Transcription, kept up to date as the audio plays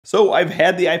So I've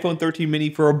had the iPhone 13 mini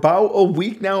for about a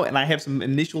week now, and I have some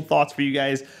initial thoughts for you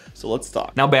guys. So let's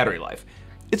talk. Now, battery life.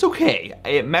 It's okay.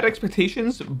 It met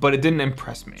expectations, but it didn't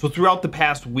impress me. So throughout the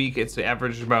past week, it's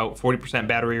averaged about 40%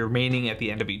 battery remaining at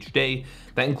the end of each day.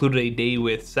 That included a day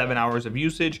with 7 hours of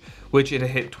usage, which it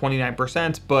hit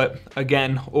 29%. But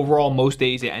again, overall, most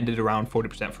days it ended around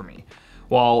 40% for me.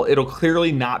 While it'll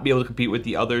clearly not be able to compete with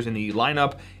the others in the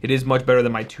lineup, it is much better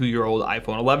than my 2-year-old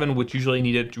iPhone 11, which usually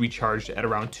needed recharged at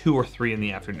around 2 or 3 in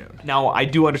the afternoon. Now, I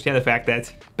do understand the fact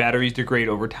that batteries degrade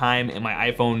over time, and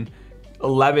my iPhone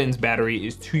 11's battery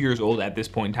is 2 years old at this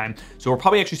point in time. So we're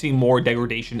probably actually seeing more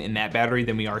degradation in that battery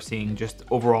than we are seeing just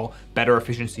overall better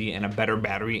efficiency and a better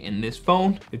battery in this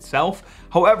phone itself.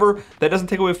 However, that doesn't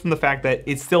take away from the fact that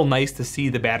it's still nice to see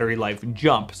the battery life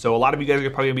jump. So a lot of you guys are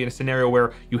probably gonna be in a scenario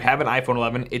where you have an iPhone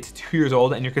 11, it's 2 years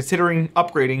old, and you're considering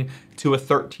upgrading to a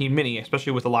 13 mini,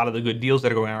 especially with a lot of the good deals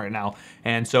that are going on right now.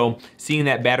 And so seeing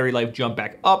that battery life jump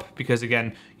back up, because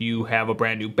again, you have a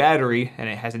brand new battery and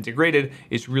it hasn't degraded,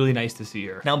 is really nice to see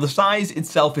here. Now, the size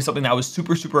itself is something that I was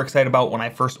super excited about when I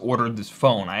first ordered this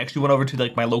phone. I actually went over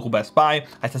to my local Best Buy.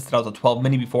 I tested out the 12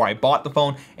 mini before I bought the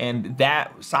phone, and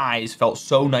that size felt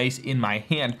so nice in my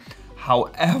hand.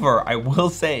 However, I will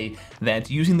say that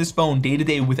using this phone day to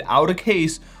day without a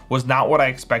case was not what I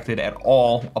expected at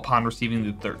all upon receiving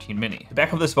the 13 mini. The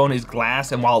back of this phone is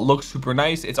glass, and while it looks super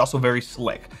nice, it's also very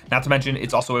slick. Not to mention,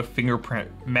 it's also a fingerprint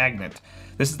magnet.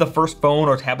 This is the first phone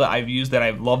or tablet I've used that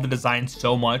I've loved the design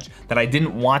so much that I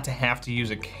didn't want to have to use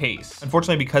a case.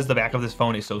 Unfortunately, because the back of this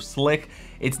phone is so slick,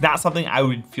 it's not something I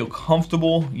would feel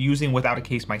comfortable using without a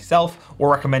case myself,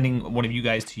 or recommending one of you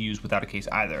guys to use without a case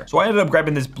either. So I ended up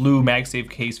grabbing this blue MagSafe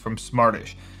case from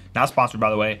Smartish. Not sponsored,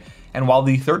 by the way. And while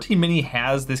the 13 mini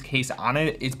has this case on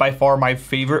it, it's by far my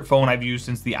favorite phone I've used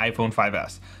since the iPhone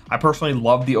 5S. I personally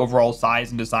love the overall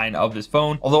size and design of this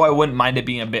phone, although I wouldn't mind it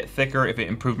being a bit thicker if it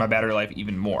improved my battery life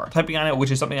even more. Typing on it,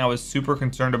 which is something I was super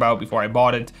concerned about before I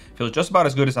bought it, feels just about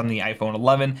as good as on the iPhone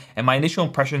 11, and my initial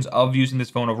impressions of using this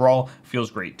phone overall feels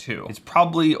great too. It's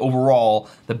probably overall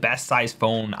the best size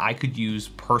phone I could use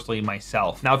personally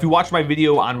myself. Now, if you watched my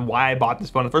video on why I bought this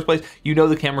phone in the first place, you know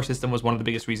the camera system was one of the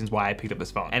biggest reasons why I picked up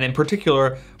this phone, and in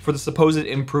particular for the supposed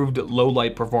improved low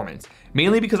light performance,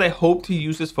 mainly because I hope to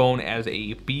use this phone as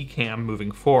a B cam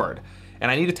moving forward. And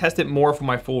I need to test it more for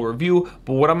my full review,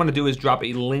 but what I'm gonna do is drop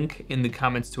a link in the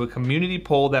comments to a community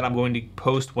poll that I'm going to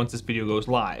post once this video goes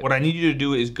live. What I need you to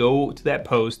do is go to that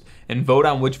post and vote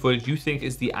on which footage you think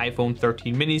is the iPhone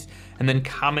 13 minis, and then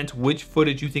comment which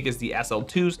footage you think is the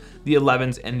SL2s, the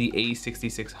 11s, and the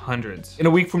A6600s. In a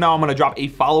week from now, I'm gonna drop a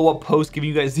follow-up post giving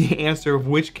you guys the answer of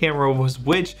which camera was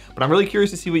which, but I'm really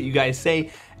curious to see what you guys say.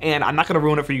 And I'm not gonna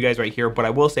ruin it for you guys right here, but I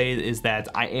will say is that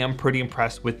I am pretty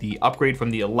impressed with the upgrade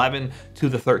from the 11 to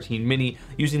the 13 mini.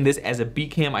 Using this as a B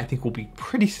cam, I think will be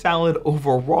pretty solid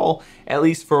overall, at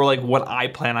least for like what I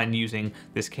plan on using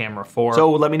this camera for. So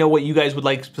let me know what you guys would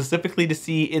like specifically to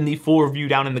see in the full review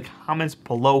down in the comments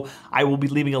below. I will be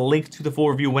leaving a link to the full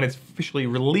review when it's officially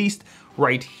released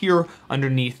right here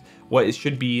underneath what it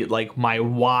should be like my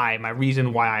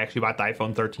reason why I actually bought the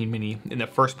iPhone 13 mini in the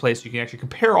first place. You can actually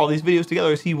compare all these videos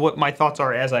together to see what my thoughts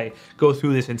are as I go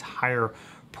through this entire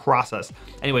process.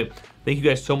 Anyway, thank you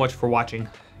guys so much for watching.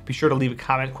 Be sure to leave a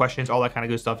comment, questions, all that kind of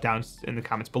good stuff down in the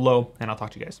comments below, and I'll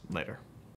talk to you guys later.